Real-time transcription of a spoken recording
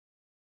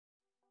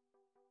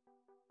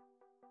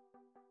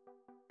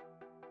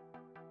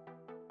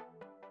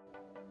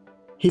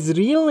His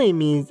real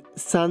name is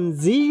Sun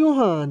Zi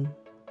Yuan.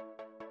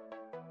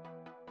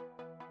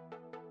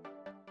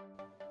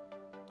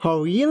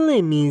 Her real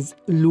name is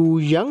Lu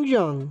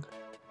Yang.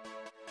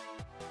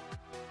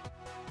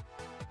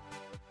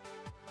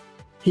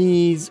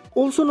 He is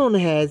also known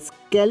as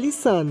Kele's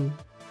son.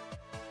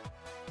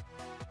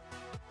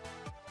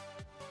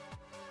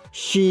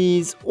 She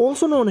is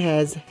also known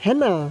as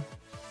Hannah.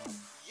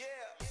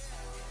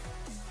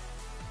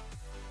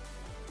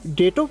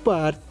 Date of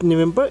birth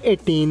November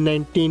 18,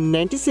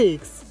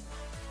 1996.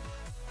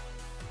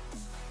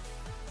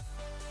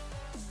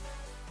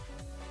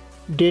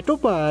 Date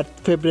of birth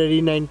February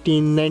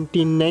 19,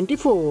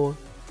 1994.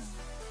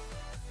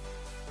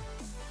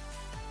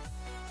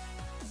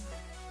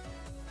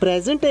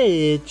 Present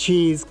age,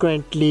 she is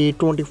currently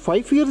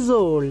 25 years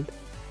old.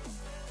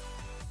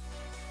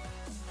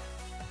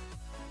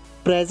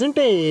 Present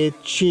age,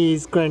 she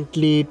is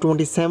currently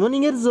 27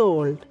 years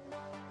old.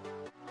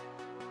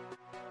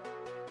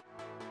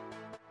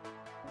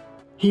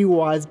 He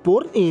was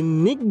born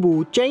in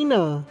Ningbo,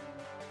 China.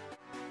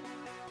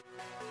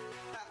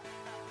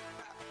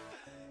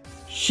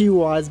 She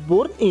was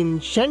born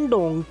in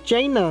Shandong,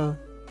 China.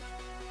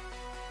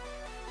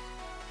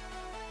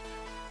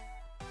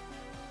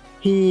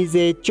 He is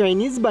a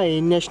Chinese by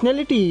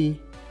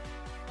nationality.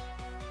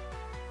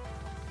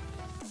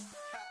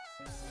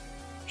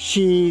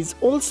 She is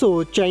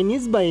also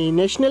Chinese by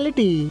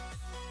nationality.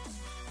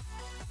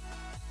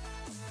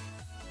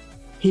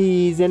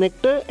 He is an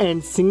actor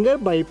and singer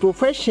by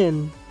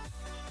profession.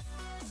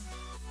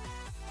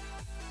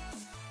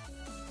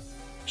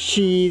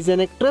 She is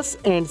an actress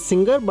and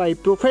singer by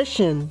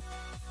profession.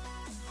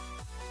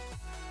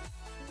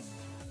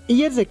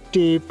 Years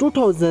active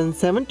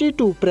 2070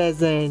 to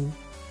present.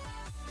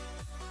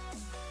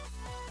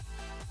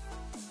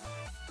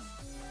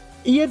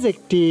 Years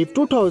active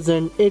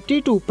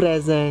 2080 to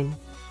present.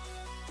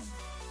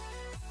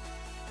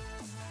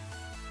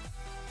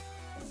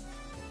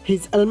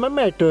 His alma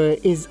mater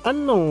is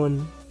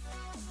unknown.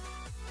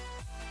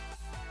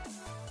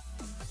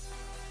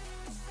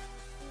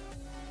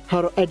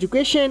 Her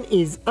education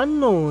is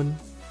unknown.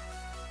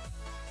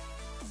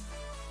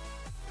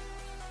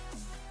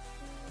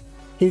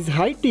 His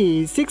height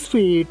is 6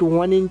 feet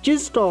 1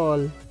 inches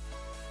tall.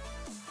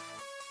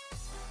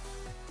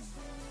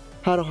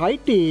 Her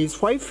height is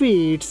 5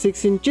 feet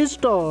 6 inches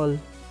tall.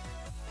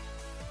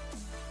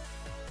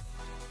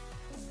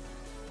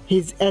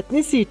 His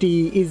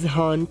ethnicity is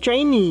Han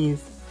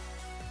Chinese.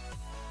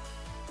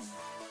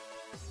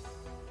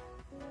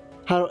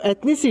 Her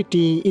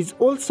ethnicity is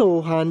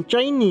also Han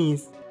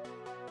Chinese.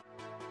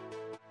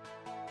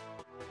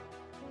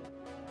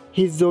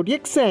 His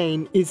zodiac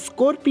sign is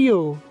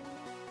Scorpio.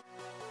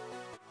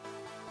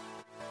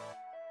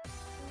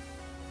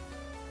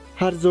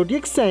 Her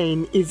zodiac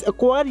sign is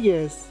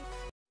Aquarius.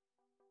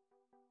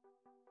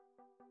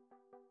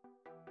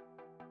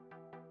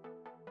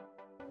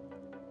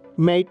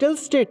 Marital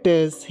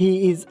status,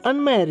 he is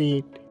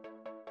unmarried.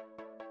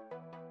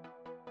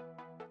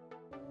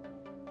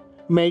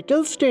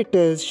 Marital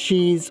status,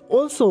 she is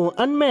also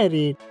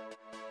unmarried.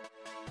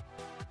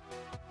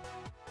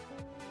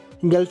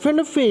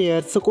 Girlfriend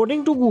affairs,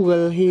 according to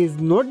Google, he is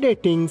not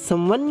dating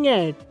someone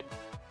yet.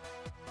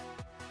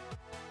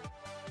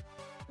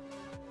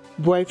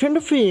 Boyfriend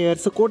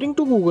affairs, according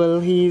to Google,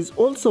 he is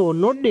also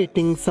not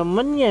dating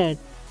someone yet.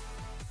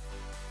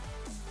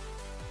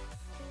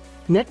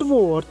 Net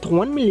worth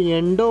 $1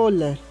 million.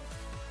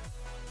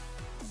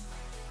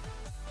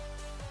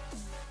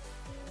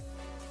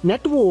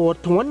 Net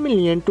worth $1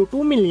 million to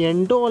 $2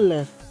 million.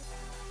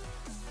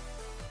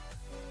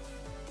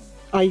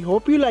 I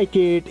hope you like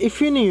it.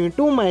 If you're new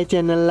to my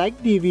channel, like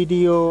the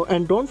video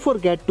and don't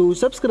forget to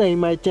subscribe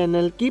my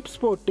channel. Keep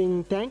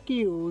supporting. Thank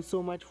you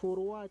so much for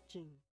watching.